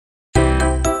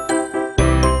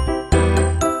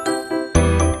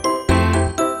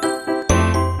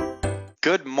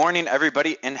morning,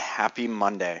 everybody, and happy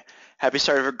Monday. Happy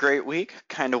start of a great week.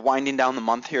 Kind of winding down the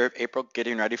month here of April,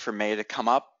 getting ready for May to come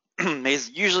up. May is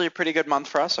usually a pretty good month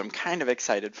for us, so I'm kind of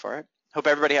excited for it. Hope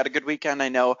everybody had a good weekend. I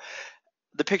know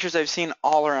the pictures I've seen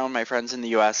all around my friends in the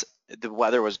US, the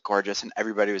weather was gorgeous and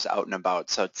everybody was out and about.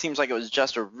 So it seems like it was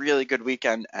just a really good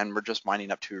weekend and we're just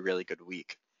winding up to a really good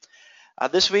week.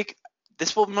 This week,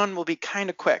 this one will be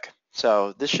kind of quick.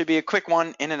 So this should be a quick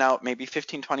one, in and out, maybe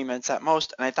 15, 20 minutes at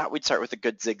most. And I thought we'd start with a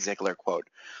good Zig Ziglar quote.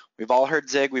 We've all heard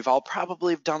Zig. We've all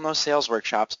probably done those sales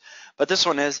workshops. But this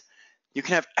one is, you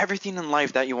can have everything in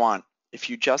life that you want if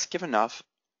you just give enough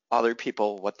other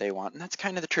people what they want. And that's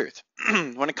kind of the truth.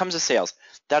 When it comes to sales,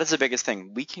 that is the biggest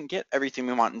thing. We can get everything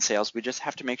we want in sales. We just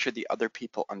have to make sure the other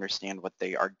people understand what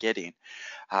they are getting.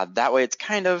 That way it's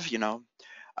kind of,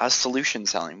 solution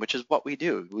selling, which is what we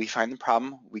do. We find the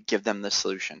problem, we give them the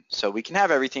solution. So we can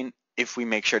have everything if we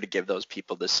make sure to give those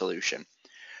people the solution.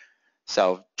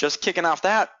 So just kicking off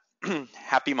that,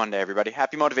 happy Monday, everybody.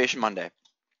 Happy Motivation Monday.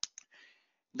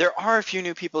 There are a few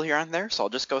new people here on there, so I'll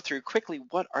just go through quickly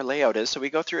what our layout is. So we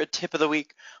go through a tip of the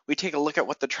week, we take a look at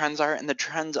what the trends are, and the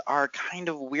trends are kind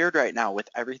of weird right now with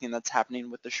everything that's happening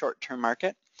with the short-term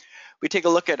market. We take a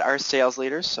look at our sales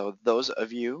leaders, so those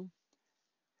of you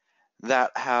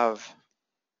that have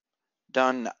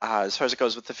done as far as it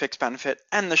goes with the fixed benefit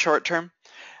and the short term,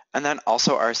 and then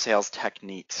also our sales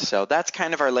techniques. So that's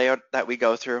kind of our layout that we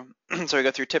go through. So we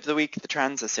go through tip of the week, the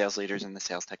trends, the sales leaders, and the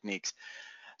sales techniques.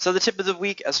 So the tip of the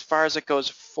week, as far as it goes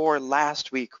for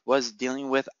last week, was dealing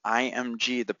with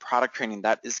IMG, the product training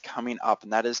that is coming up,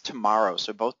 and that is tomorrow.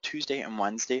 So both Tuesday and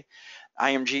Wednesday.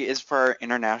 IMG is for our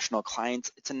international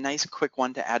clients. It's a nice quick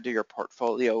one to add to your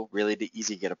portfolio, really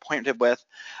easy to get acquainted with.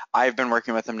 I've been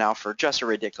working with them now for just a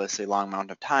ridiculously long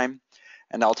amount of time,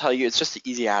 and I'll tell you, it's just an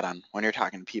easy add-on when you're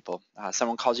talking to people.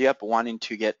 Someone calls you up wanting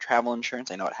to get travel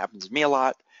insurance. I know it happens to me a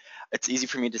lot. It's easy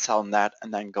for me to tell them that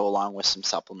and then go along with some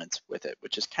supplements with it,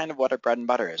 which is kind of what our bread and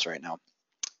butter is right now.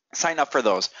 Sign up for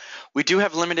those. We do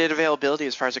have limited availability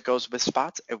as far as it goes with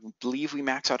spots. I believe we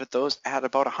max out at those at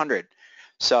about 100.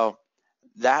 So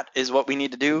that is what we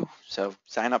need to do. So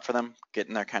sign up for them, get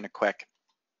in there kind of quick.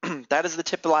 That is the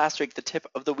tip of last week. The tip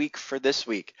of the week for this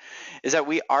week is that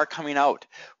we are coming out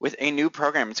with a new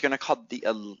program. It's going to be called the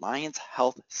Alliance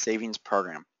Health Savings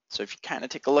Program. So if you kind of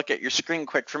take a look at your screen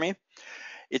quick for me,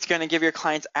 it's going to give your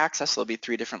clients access. There'll be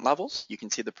 3 different levels. You can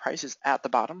see the prices at the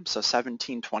bottom, so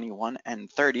 17, 21, and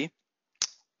 30,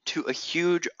 to a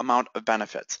huge amount of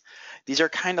benefits. These are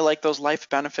kind of like those life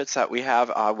benefits that we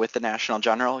have with the National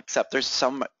General, except there's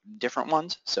some different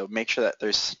ones. So make sure that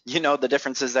there's, the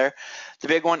differences there. The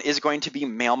big one is going to be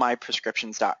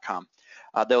mailmyprescriptions.com.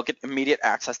 They'll get immediate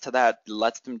access to that. It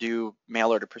lets them do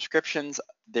mail order prescriptions.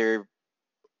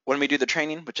 When we do the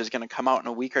training, which is going to come out in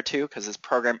a week or two because this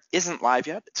program isn't live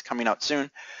yet, it's coming out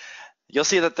soon, you'll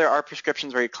see that there are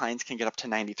prescriptions where your clients can get up to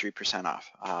 93% off.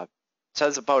 It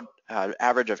says about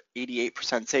average of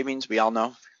 88% savings. We all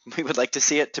know we would like to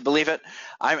see it to believe it.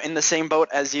 I'm in the same boat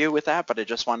as you with that, but I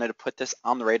just wanted to put this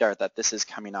on the radar that this is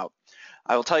coming out.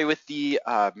 I will tell you with the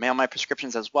Mail My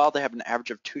Prescriptions as well, they have an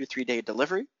average of 2 to 3 day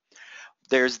delivery.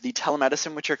 There's the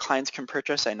telemedicine which your clients can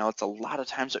purchase. I know it's a lot of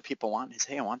times what people want is,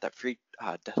 hey, I want that free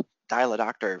dial a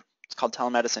doctor. It's called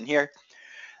telemedicine here.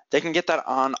 They can get that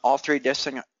on all 3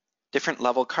 different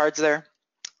level cards there.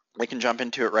 They can jump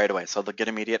into it right away, so they'll get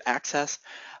immediate access.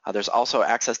 There's also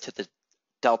access to the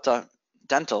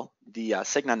Dental, the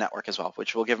Cigna network as well,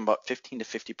 which will give them about 15 to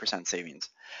 50% savings.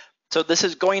 So this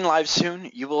is going live soon.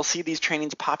 You will see these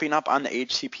trainings popping up on the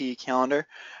AHCP calendar,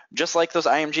 just like those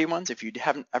IMG ones. If you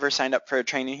haven't ever signed up for a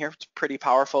training here, it's pretty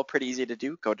powerful, pretty easy to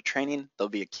do. Go to training, there'll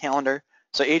be a calendar.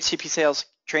 So AHCP sales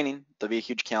training, there'll be a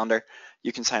huge calendar.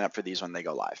 You can sign up for these when they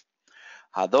go live.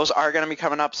 Those are going to be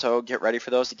coming up, so get ready for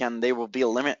those. Again, they will be a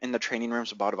limit in the training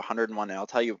rooms, about 101, and I'll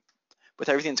tell you, with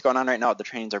everything that's going on right now, the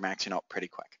trainings are maxing out pretty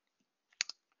quick.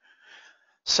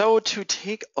 So to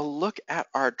take a look at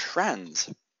our trends,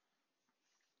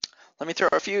 let me throw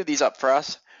a few of these up for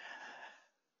us.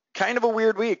 Kind of a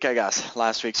weird week, I guess,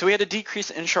 last week. So we had a decrease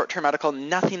in short-term medical,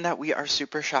 nothing that we are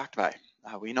super shocked by.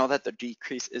 We know that the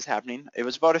decrease is happening. It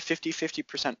was about a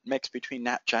 50-50% mix between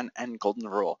NatGen and Golden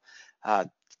Rule.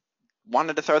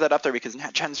 Wanted to throw that up there because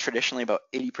NatGen is traditionally about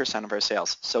 80% of our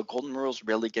sales. So Golden Rule is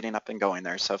really getting up and going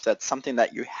there. So if that's something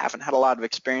that you haven't had a lot of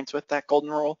experience with, that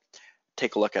Golden Rule,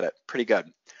 take a look at it. Pretty good.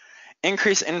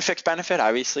 Increase in fixed benefit,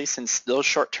 obviously, since those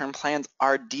short-term plans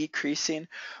are decreasing,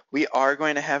 we are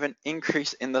going to have an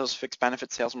increase in those fixed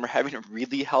benefit sales, and we're having a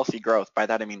really healthy growth. By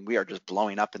that, I mean we are just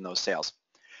blowing up in those sales.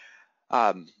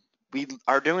 We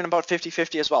are doing about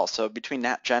 50-50 as well, so between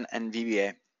NatGen and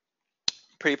VBA.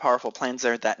 pretty powerful plans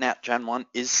there. That Nat Gen 1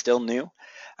 is still new.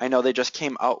 I know they just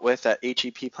came out with that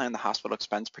AHCP plan, the Hospital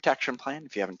Expense Protection Plan,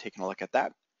 if you haven't taken a look at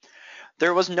that.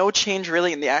 There was no change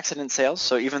really in the accident sales,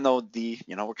 so even though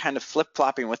we're kind of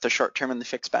flip-flopping with the short-term and the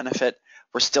fixed benefit,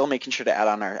 we're still making sure to add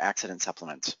on our accident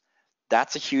supplements.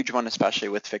 That's a huge one, especially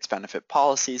with fixed benefit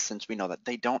policies, since we know that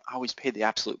they don't always pay the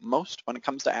absolute most when it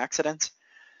comes to accidents.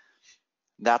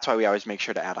 That's why we always make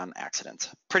sure to add on accidents.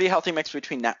 Pretty healthy mix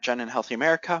between Nat Gen and Healthy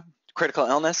America. Critical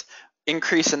illness,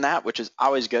 increase in that, which is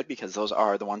always good because those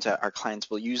are the ones that our clients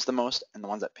will use the most and the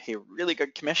ones that pay really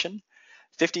good commission.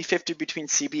 50-50 between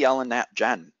CBL and Nat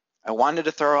Gen. I wanted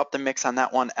to throw up the mix on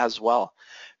that one as well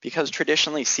because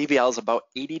traditionally CBL is about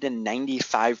 80 to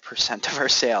 95% of our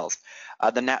sales.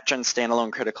 The Nat Gen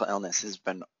standalone critical illness has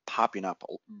been popping up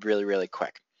really, really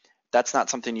quick. That's not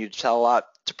something you'd sell a lot.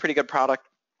 It's a pretty good product.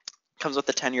 Comes with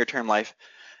a 10-year term life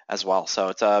as well. So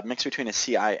it's a mix between a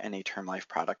CI and a term life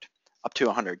product up to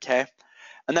 100K.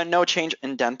 And then no change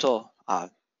in dental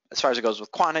as far as it goes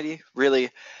with quantity. Really,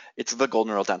 it's the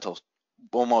Golden Rule Dental.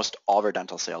 Almost all of our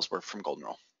dental sales were from Golden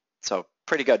Rule. So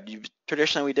pretty good.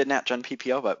 Traditionally, we did Nat Gen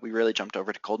PPO, but we really jumped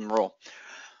over to Golden Rule.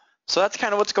 So that's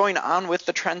kind of what's going on with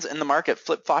the trends in the market.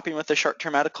 Flip-flopping with the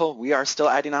short-term medical. We are still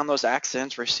adding on those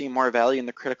accidents. We're seeing more value in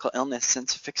the critical illness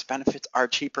since fixed benefits are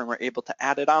cheaper and we're able to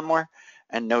add it on more.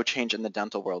 And no change in the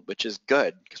dental world, which is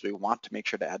good because we want to make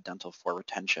sure to add dental for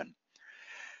retention.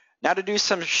 Now to do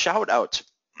some shout outs.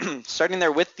 Starting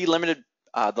there with the limited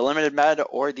med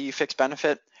or the fixed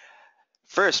benefit.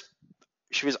 First,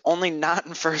 she was only not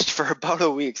in first for about a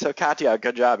week. So Katya,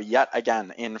 good job yet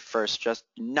again in first, just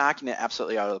knocking it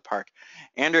absolutely out of the park.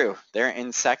 Andrew, they're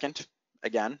in second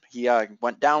again. He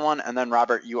went down one, and then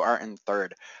Robert, you are in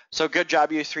third. So good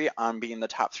job, you three, on being the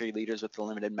top 3 leaders with the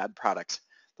limited med products.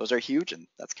 Those are huge, and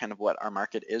that's kind of what our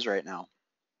market is right now.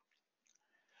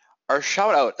 Our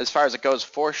shout out as far as it goes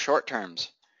for short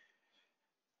terms.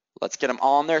 Let's get them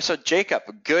all in there. So Jacob,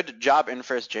 good job in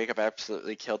first. Jacob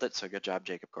absolutely killed it. So good job,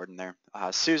 Jacob Gordon there.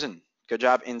 Susan, good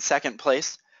job in second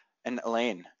place. And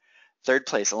Elaine, third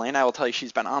place. Elaine, I will tell you,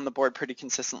 she's been on the board pretty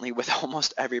consistently with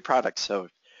almost every product. So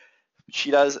what she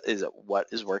does is what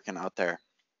is working out there.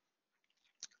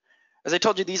 As I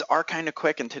told you, these are kind of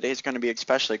quick, and today's going to be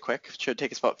especially quick. It should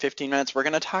take us about 15 minutes. We're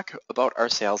going to talk about our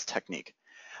sales technique.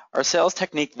 Our sales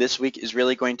technique this week is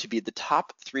really going to be the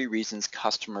top 3 reasons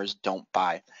customers don't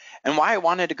buy. And why I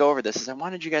wanted to go over this is I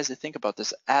wanted you guys to think about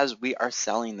this as we are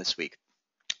selling this week.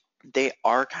 They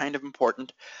are kind of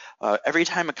important. Every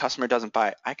time a customer doesn't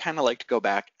buy, I kind of like to go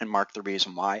back and mark the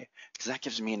reason why, because that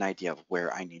gives me an idea of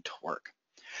where I need to work.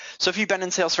 So if you've been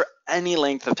in sales for any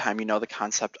length of time, you know the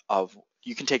concept of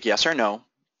you can take yes or no,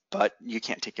 but you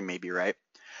can't take a maybe, right?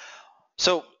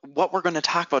 So what we're going to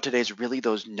talk about today is really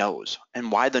those no's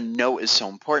and why the no is so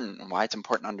important and why it's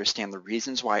important to understand the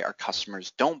reasons why our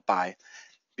customers don't buy.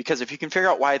 Because if you can figure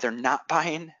out why they're not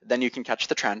buying, then you can catch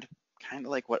the trend, kind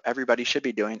of like what everybody should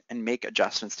be doing, and make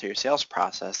adjustments to your sales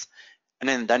process,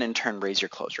 and then in turn raise your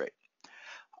close rate.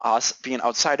 Us being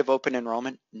outside of open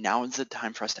enrollment, now is the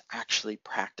time for us to actually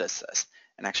practice this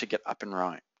and actually get up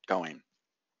and going.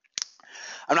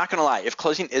 I'm not going to lie, if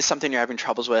closing is something you're having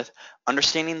troubles with,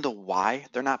 understanding the why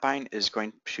they're not buying is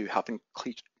going to help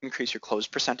increase your close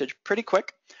percentage pretty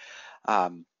quick.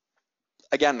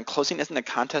 Again, closing isn't a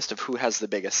contest of who has the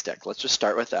biggest stick. Let's just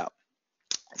start with that.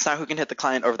 It's not who can hit the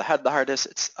client over the head the hardest.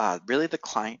 It's really the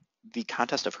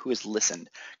contest of who has listened,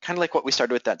 kind of like what we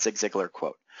started with that Zig Ziglar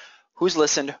quote. Who's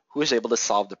listened, who is able to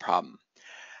solve the problem?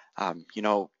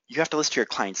 You have to listen to your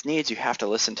client's needs, you have to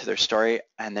listen to their story,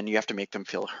 and then you have to make them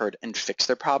feel heard and fix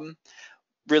their problem.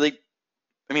 Really,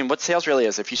 what sales really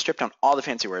is, if you strip down all the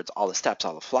fancy words, all the steps,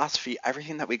 all the philosophy,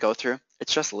 everything that we go through,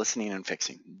 it's just listening and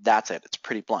fixing. That's it. It's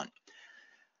pretty blunt.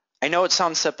 I know it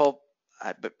sounds simple,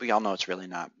 but we all know it's really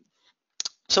not.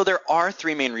 So there are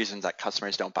 3 main reasons that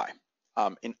customers don't buy.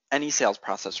 In any sales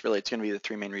process, really, it's going to be the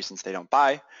 3 main reasons they don't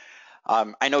buy.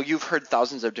 I know you've heard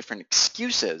thousands of different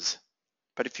excuses,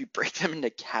 but if you break them into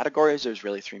categories, there's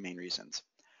really 3 main reasons.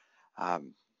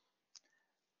 I'm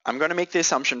going to make the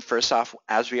assumption first off,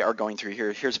 as we are going through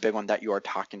here, here's a big one, that you are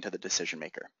talking to the decision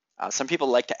maker. Some people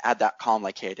like to add that column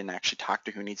like, hey, I didn't actually talk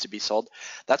to who needs to be sold.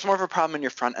 That's more of a problem in your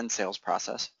front end sales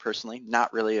process, personally,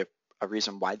 not really a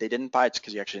reason why they didn't buy. It's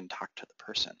because you actually didn't talk to the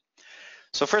person.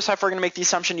 So first off, we're going to make the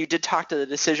assumption you did talk to the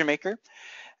decision maker.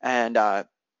 And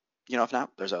if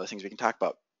not, there's other things we can talk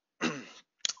about.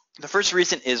 The first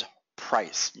reason is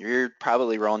price. You're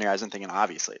probably rolling your eyes and thinking,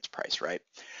 obviously it's price, right?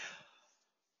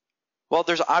 Well,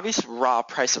 there's obvious raw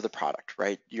price of the product,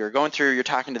 right? You're going through, you're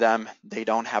talking to them, they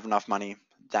don't have enough money.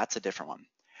 That's a different one.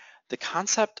 The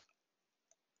concept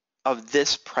of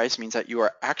this price means that you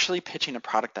are actually pitching a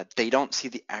product that they don't see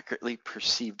the accurately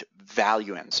perceived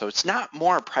value in. So it's not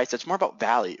more price, it's more about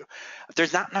value. If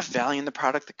there's not enough value in the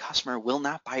product, the customer will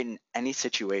not buy it in any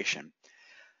situation.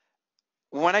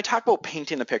 When I talk about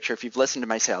painting the picture, if you've listened to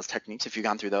my sales techniques, if you've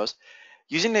gone through those,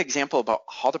 using the example about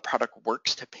how the product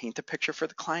works to paint the picture for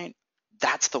the client,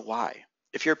 that's the why.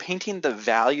 If you're painting the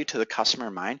value to the customer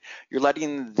in mind, you're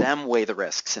letting them weigh the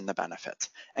risks and the benefits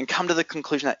and come to the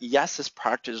conclusion that yes, this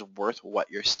product is worth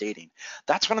what you're stating.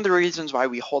 That's one of the reasons why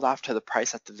we hold off to the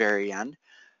price at the very end.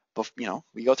 But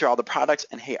we go through all the products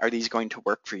and hey, are these going to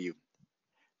work for you?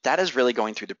 That is really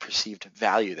going through the perceived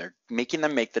value. They're making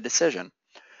them make the decision.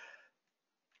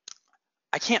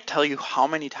 I can't tell you how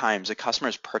many times a customer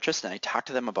has purchased and I talked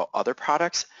to them about other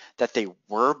products that they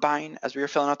were buying as we were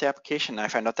filling out the application, and I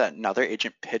found out that another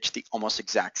agent pitched the almost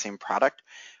exact same product.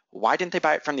 Why didn't they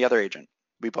buy it from the other agent?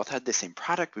 We both had the same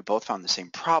product, we both found the same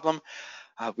problem,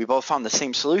 we both found the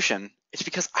same solution. It's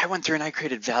because I went through and I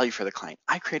created value for the client.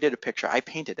 I created a picture, I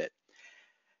painted it.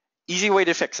 Easy way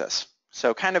to fix this.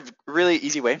 So kind of really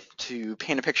easy way to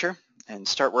paint a picture and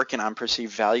start working on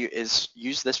perceived value is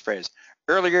use this phrase.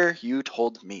 Earlier, you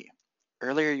told me.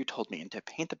 Earlier, you told me, and to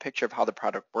paint the picture of how the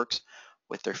product works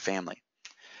with their family.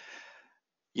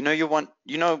 You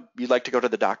you'd like to go to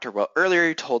the doctor. Well, earlier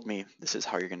you told me this is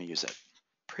how you're going to use it.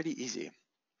 Pretty easy.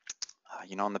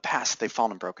 In the past, they've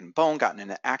fallen a broken bone, gotten in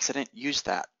an accident. Use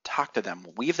that. Talk to them.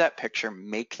 Weave that picture.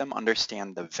 Make them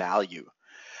understand the value.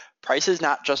 Price is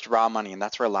not just raw money, and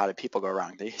that's where a lot of people go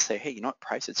wrong. They say, hey, you know what,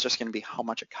 price? It's just going to be how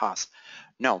much it costs.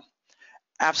 No.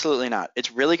 Absolutely not.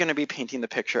 It's really going to be painting the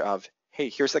picture of, hey,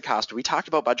 here's the cost. We talked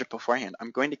about budget beforehand. I'm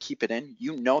going to keep it in.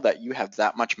 You know that you have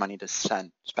that much money to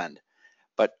spend.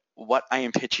 But what I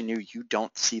am pitching you, you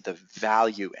don't see the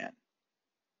value in.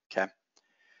 Okay?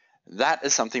 That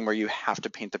is something where you have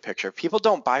to paint the picture. If people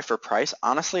don't buy for price,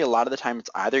 honestly, a lot of the time it's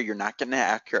either you're not getting an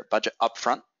accurate budget up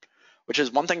front, which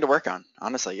is one thing to work on,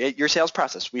 honestly. Your sales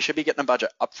process, we should be getting a budget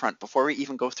up front. Before we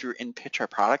even go through and pitch our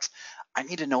products, I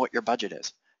need to know what your budget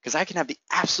is. Because I can have the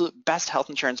absolute best health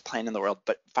insurance plan in the world,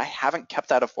 but if I haven't kept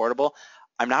that affordable,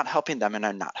 I'm not helping them and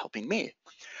I'm not helping me.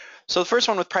 So the first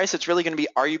one with price, it's really going to be,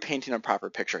 are you painting a proper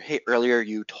picture? Hey, earlier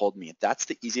you told me. That's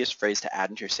the easiest phrase to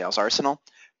add into your sales arsenal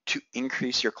to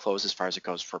increase your close as far as it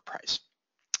goes for price.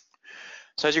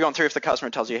 So as you're going through, if the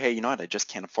customer tells you, hey, you know what, I just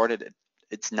can't afford it,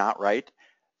 it's not right,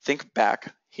 think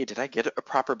back, hey, did I get a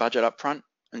proper budget up front?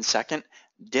 And second,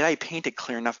 did I paint a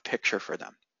clear enough picture for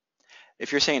them?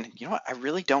 If you're saying, you know what, I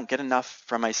really don't get enough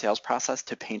from my sales process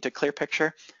to paint a clear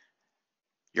picture,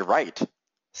 you're right.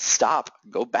 Stop,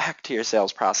 go back to your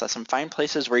sales process and find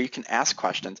places where you can ask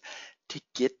questions to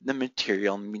get the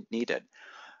material needed.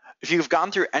 If you've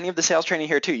gone through any of the sales training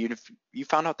here too, you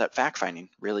found out that fact finding,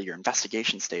 really your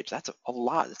investigation stage, that's a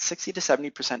lot. It's 60 to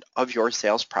 70% of your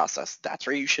sales process. That's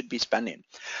where you should be spending.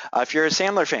 If you're a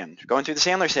Sandler fan, going through the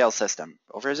Sandler sales system,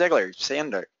 over Ziegler,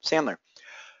 Sandler,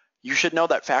 you should know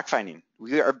that fact finding.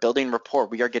 We are building rapport.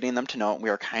 We are getting them to know, and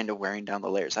we are kind of wearing down the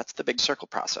layers. That's the big circle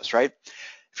process, right?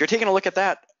 If you're taking a look at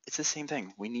that, it's the same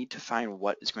thing. We need to find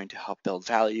what is going to help build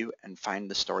value and find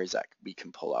the stories that we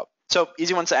can pull out. So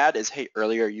easy ones to add is, hey,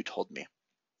 earlier you told me.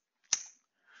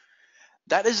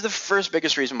 That is the first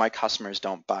biggest reason why customers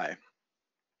don't buy.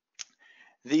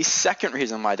 The second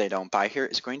reason why they don't buy here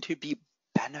is going to be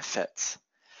benefits.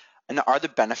 And are the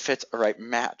benefits a right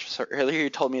match? So earlier you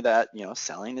told me that,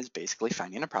 selling is basically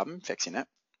finding a problem, fixing it,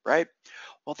 right?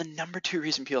 Well, the number 2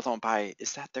 reason people don't buy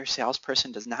is that their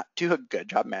salesperson does not do a good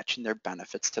job matching their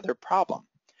benefits to their problem.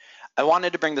 I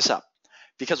wanted to bring this up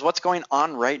because what's going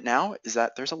on right now is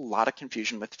that there's a lot of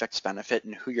confusion with fixed benefit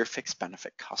and who your fixed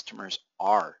benefit customers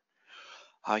are.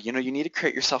 You need to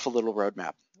create yourself a little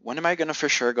roadmap. When am I going to for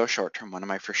sure go short term? When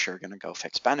am I for sure going to go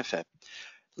fixed benefit?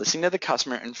 Listening to the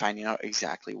customer and finding out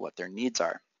exactly what their needs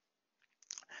are.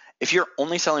 If you're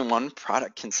only selling one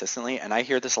product consistently, and I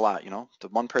hear this a lot, the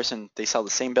one person, they sell the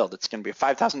same build, it's going to be a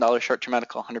 $5,000 short-term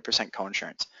medical, 100%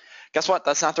 coinsurance. Guess what?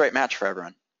 That's not the right match for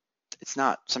everyone. It's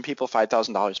not. Some people,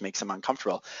 $5,000 makes them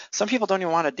uncomfortable. Some people don't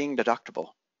even want a ding deductible,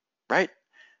 right?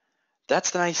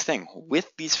 That's the nice thing. With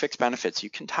these fixed benefits, you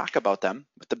can talk about them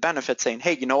with the benefits saying,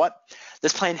 hey, you know what?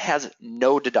 This plan has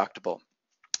no deductible.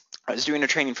 I was doing a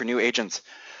training for new agents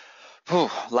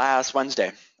last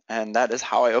Wednesday, and that is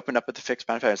how I opened up with the fixed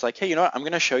benefit. I was like, hey, you know what? I'm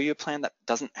going to show you a plan that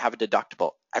doesn't have a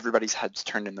deductible. Everybody's heads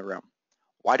turned in the room.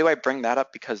 Why do I bring that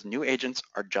up? Because new agents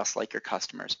are just like your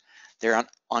customers. They're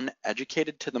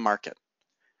uneducated to the market.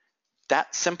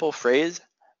 That simple phrase,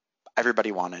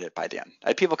 everybody wanted it by the end. I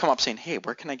had people come up saying, hey,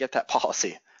 where can I get that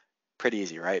policy? Pretty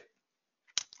easy, right?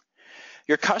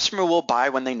 Your customer will buy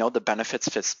when they know the benefits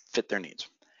fit their needs.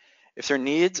 If their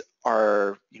needs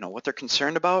are, what they're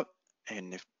concerned about,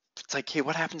 and if it's like, hey,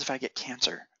 what happens if I get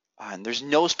cancer? And there's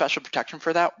no special protection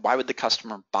for that, why would the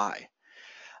customer buy?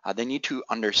 They need to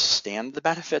understand the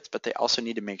benefits, but they also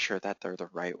need to make sure that they're the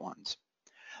right ones.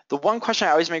 The one question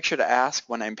I always make sure to ask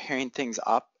when I'm pairing things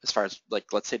up, as far as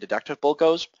like, let's say deductible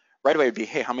goes, right away would be,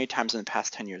 hey, how many times in the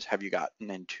past 10 years have you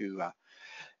gotten into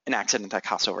an accident that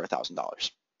costs over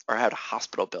 $1,000? Or had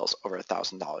hospital bills over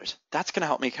 $1,000? That's gonna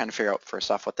help me kind of figure out first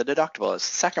off what the deductible is.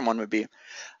 The second one would be,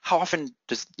 how often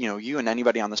does you and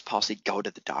anybody on this policy go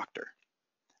to the doctor?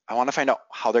 I wanna find out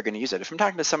how they're gonna use it. If I'm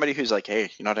talking to somebody who's like,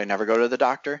 hey, I never go to the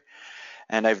doctor,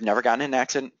 and I've never gotten in an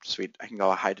accident, sweet, I can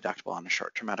go a high deductible on a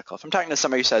short-term medical. If I'm talking to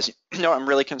somebody who says, no, I'm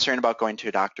really concerned about going to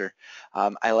a doctor,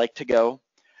 I like to go.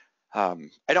 I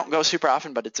don't go super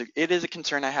often, but it is a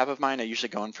concern I have of mine. I usually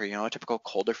go in for, a typical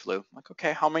cold or flu. I'm like,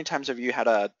 okay, how many times have you had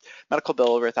a medical bill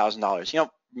over $1,000?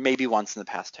 Maybe once in the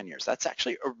past 10 years. That's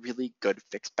actually a really good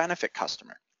fixed benefit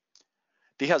customer.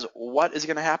 Because what is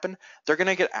gonna happen? They're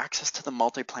gonna get access to the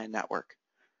multi-plan network.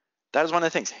 That is one of the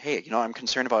things. Hey, I'm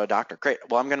concerned about a doctor. Great.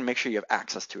 Well, I'm going to make sure you have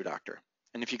access to a doctor.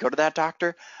 And if you go to that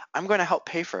doctor, I'm going to help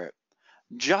pay for it.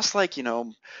 Just like,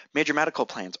 major medical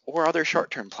plans or other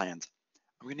short-term plans.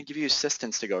 I'm going to give you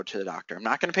assistance to go to the doctor. I'm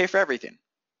not going to pay for everything.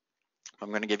 I'm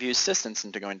going to give you assistance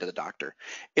into going to the doctor.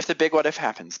 If the big what if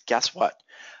happens, guess what?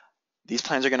 These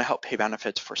plans are going to help pay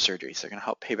benefits for surgeries. They're going to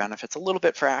help pay benefits a little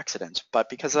bit for accidents. But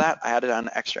because of that, I added on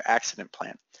an extra accident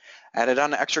plan. Added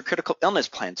on an extra critical illness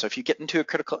plan. So if you get into a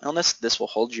critical illness, this will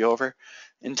hold you over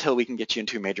until we can get you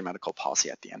into a major medical policy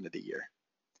at the end of the year.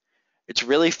 It's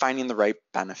really finding the right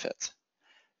benefits.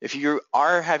 If you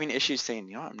are having issues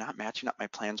saying, I'm not matching up my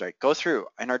plans right, go through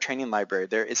in our training library.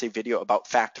 There is a video about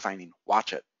fact finding.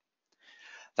 Watch it.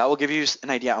 That will give you an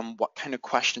idea on what kind of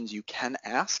questions you can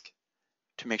ask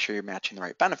to make sure you're matching the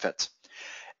right benefits.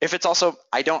 If it's also,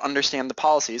 I don't understand the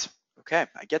policies, okay,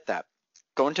 I get that.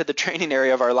 Go into the training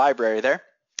area of our library there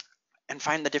and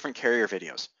find the different carrier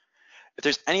videos. If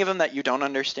there's any of them that you don't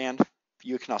understand,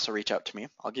 you can also reach out to me.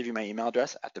 I'll give you my email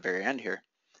address at the very end here.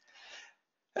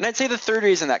 And I'd say the third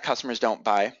reason that customers don't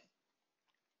buy,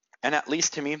 and at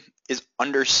least to me, is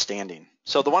understanding.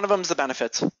 So the one of them is the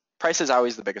benefits. Price is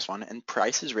always the biggest one, and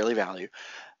price is really value.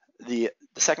 The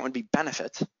second would be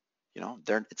benefits.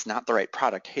 It's not the right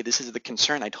product. Hey, this is the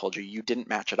concern I told you. You didn't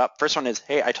match it up. First one is,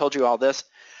 hey, I told you all this,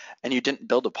 and you didn't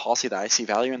build a policy that I see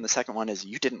value in. The second one is,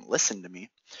 you didn't listen to me.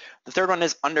 The third one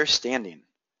is understanding,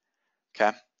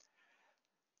 okay?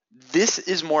 This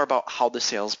is more about how the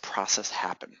sales process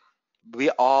happened.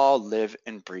 We all live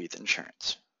and breathe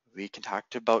insurance. We can talk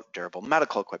about durable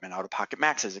medical equipment, out-of-pocket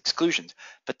maxes, exclusions,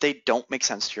 but they don't make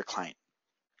sense to your client.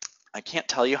 I can't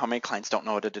tell you how many clients don't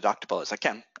know what a deductible is. I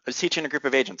can. I was teaching a group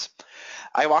of agents.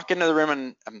 I walk into the room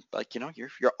and I'm like,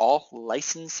 you're all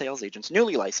licensed sales agents,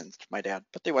 newly licensed, my dad,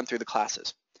 but they went through the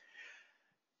classes.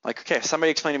 Like, okay, somebody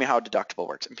explain to me how a deductible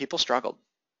works. And people struggled.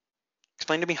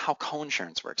 Explain to me how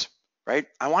coinsurance works, right?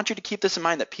 I want you to keep this in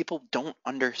mind that people don't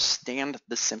understand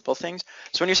the simple things.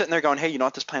 So when you're sitting there going, hey, you know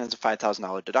what, this plan is a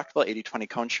 $5,000 deductible, 80/20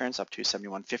 coinsurance, up to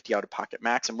 $7,150 out-of-pocket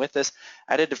max, and with this,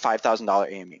 I added a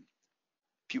 $5,000 AME.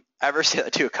 If you ever say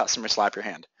that to a customer, slap your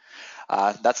hand.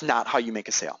 That's not how you make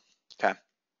a sale, okay?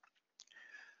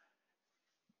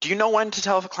 Do you know when to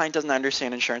tell if a client doesn't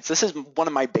understand insurance? This is one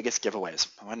of my biggest giveaways.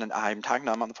 When I'm talking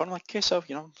to them on the phone, I'm like, okay, so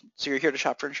you're here to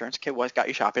shop for insurance. Okay, what got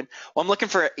you shopping? Well, I'm looking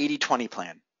for an 80/20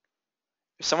 plan.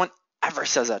 If someone ever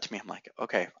says that to me, I'm like,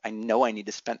 okay, I know I need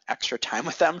to spend extra time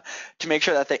with them to make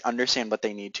sure that they understand what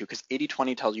they need to, because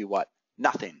 80/20 tells you what?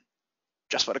 Nothing.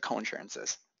 Just what a coinsurance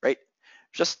is, right?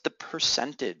 Just the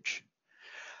percentage.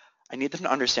 I need them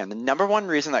to understand. The number one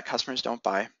reason that customers don't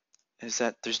buy is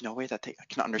that there's no way that they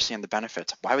can understand the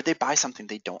benefits. Why would they buy something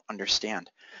they don't understand?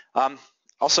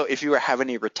 Also, if you are having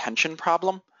a retention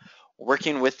problem,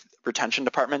 working with retention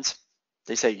departments,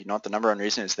 they say, the number one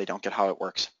reason is they don't get how it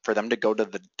works. For them to go to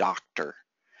the doctor.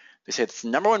 They say it's the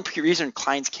number one reason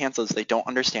clients cancel is they don't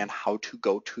understand how to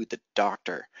go to the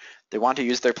doctor. They want to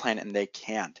use their plan and they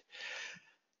can't.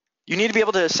 You need to be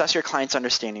able to assess your client's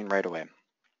understanding right away.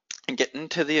 And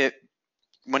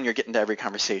when you're getting to every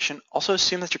conversation, also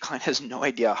assume that your client has no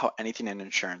idea how anything in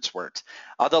insurance works.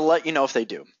 They'll let you know if they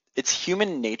do. It's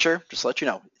human nature, just to let you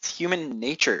know, it's human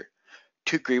nature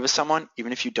to agree with someone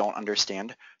even if you don't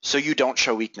understand, so you don't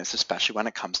show weakness, especially when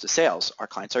it comes to sales. Our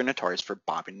clients are notorious for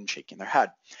bobbing and shaking their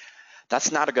head.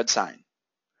 That's not a good sign.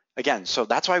 Again, so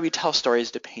that's why we tell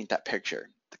stories to paint that picture.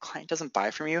 The client doesn't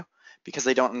buy from you because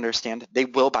they don't understand. They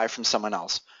will buy from someone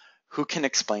else who can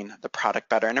explain the product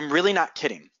better. And I'm really not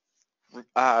kidding.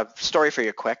 Story for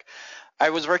you quick.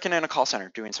 I was working in a call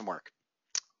center doing some work.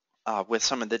 with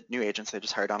some of the new agents. They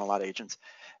just hired on a lot of agents.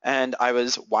 And I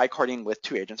was Y-cording with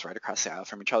 2 agents right across the aisle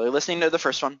from each other, listening to the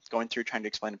first one, going through trying to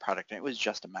explain the product, and it was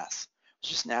just a mess. It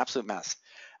was just an absolute mess.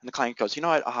 And the client goes, you know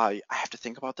what, I have to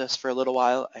think about this for a little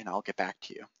while, and I'll get back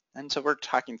to you. And so we're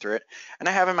talking through it. And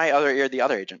I have in my other ear the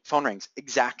other agent. Phone rings,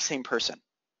 exact same person.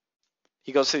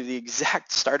 He goes through the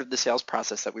exact start of the sales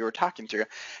process that we were talking through.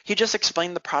 He just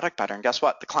explained the product better, and guess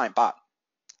what? The client bought.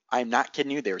 I'm not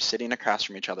kidding you. They were sitting across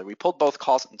from each other. We pulled both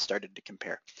calls and started to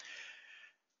compare.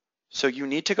 So you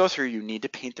need to go through, you need to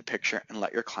paint the picture and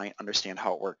let your client understand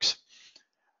how it works.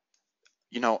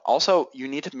 Also, you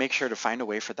need to make sure to find a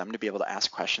way for them to be able to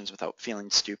ask questions without feeling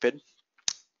stupid.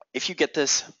 If you get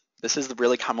this is the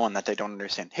really common one that they don't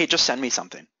understand. Hey, just send me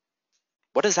something.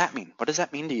 What does that mean? What does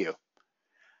that mean to you?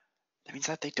 That means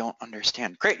that they don't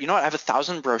understand. Great, you know what? I have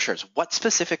 1,000 brochures. What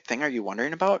specific thing are you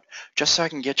wondering about? Just so I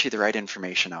can get you the right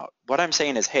information out. What I'm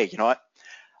saying is, hey, you know what?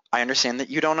 I understand that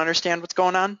you don't understand what's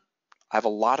going on. I have a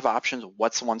lot of options.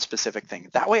 What's the one specific thing?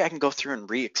 That way I can go through and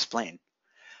re-explain.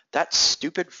 That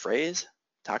stupid phrase,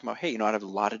 talking about, hey, you know what? I have a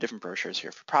lot of different brochures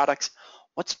here for products.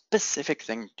 What specific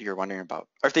thing do you wondering about?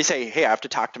 Or if they say, hey, I have to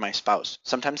talk to my spouse.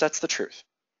 Sometimes that's the truth,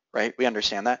 right? We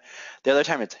understand that. The other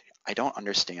time it's, I don't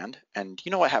understand. And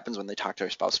you know what happens when they talk to their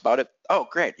spouse about it? Oh,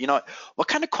 great. You know what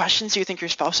kind of questions do you think your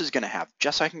spouse is going to have?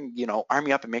 Just so I can, arm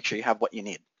you up and make sure you have what you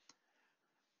need.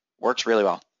 Works really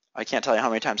well. I can't tell you how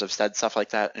many times I've said stuff like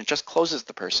that, and it just closes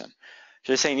the person.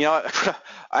 Just saying, you know what,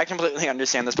 I completely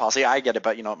understand this policy. I get it,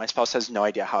 but you know what, my spouse has no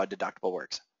idea how a deductible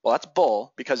works. Well, that's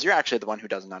bull, because you're actually the one who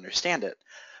doesn't understand it,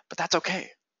 but that's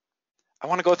okay. I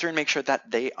want to go through and make sure that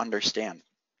they understand.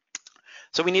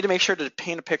 So we need to make sure to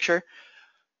paint a picture.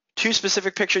 2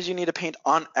 specific pictures you need to paint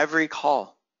on every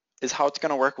call is how it's going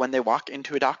to work when they walk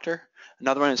into a doctor.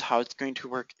 Another one is how it's going to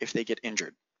work if they get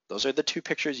injured. Those are the 2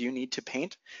 pictures you need to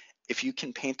paint. If you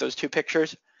can paint those 2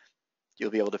 pictures,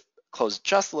 you'll be able to close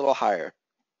just a little higher.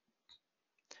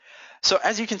 So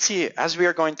as you can see, as we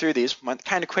are going through these, went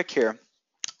kind of quick here,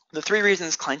 the 3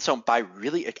 reasons clients don't buy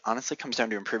really, it honestly comes down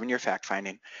to improving your fact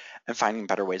finding and finding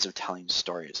better ways of telling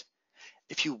stories.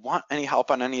 If you want any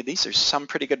help on any of these, there's some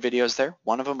pretty good videos there.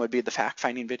 One of them would be the fact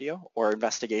finding video or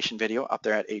investigation video up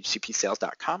there at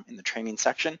ahcpsales.com in the training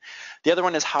section. The other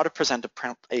one is how to present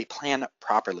a plan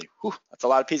properly. Whew, that's a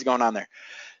lot of P's going on there.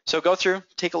 So go through,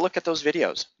 take a look at those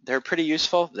videos. They're pretty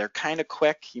useful. They're kind of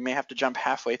quick. You may have to jump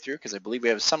halfway through because I believe we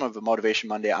have some of a Motivation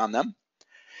Monday on them.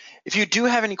 If you do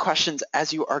have any questions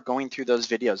as you are going through those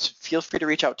videos, feel free to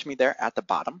reach out to me there at the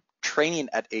bottom,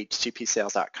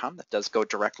 training@ahcpsales.com. That does go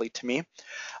directly to me.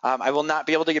 I will not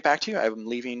be able to get back to you. I'm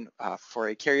leaving for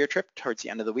a carrier trip towards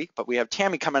the end of the week, but we have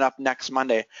Tammy coming up next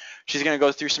Monday. She's going to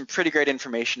go through some pretty great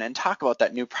information and talk about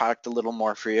that new product a little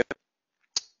more for you.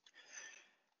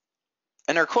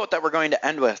 And our quote that we're going to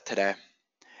end with today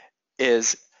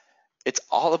is, it's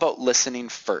all about listening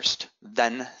first,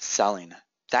 then selling.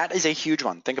 That is a huge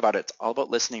one. Think about it. It's all about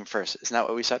listening first. Isn't that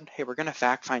what we said? Hey, we're going to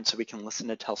fact find so we can listen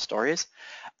to tell stories,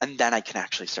 and then I can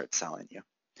actually start selling you.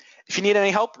 If you need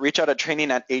any help, reach out at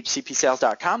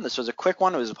training@ahcpsales.com. This was a quick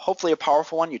one. It was hopefully a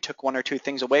powerful one. You took 1 or 2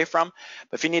 things away from.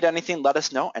 But if you need anything, let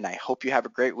us know, and I hope you have a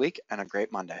great week and a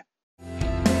great Monday.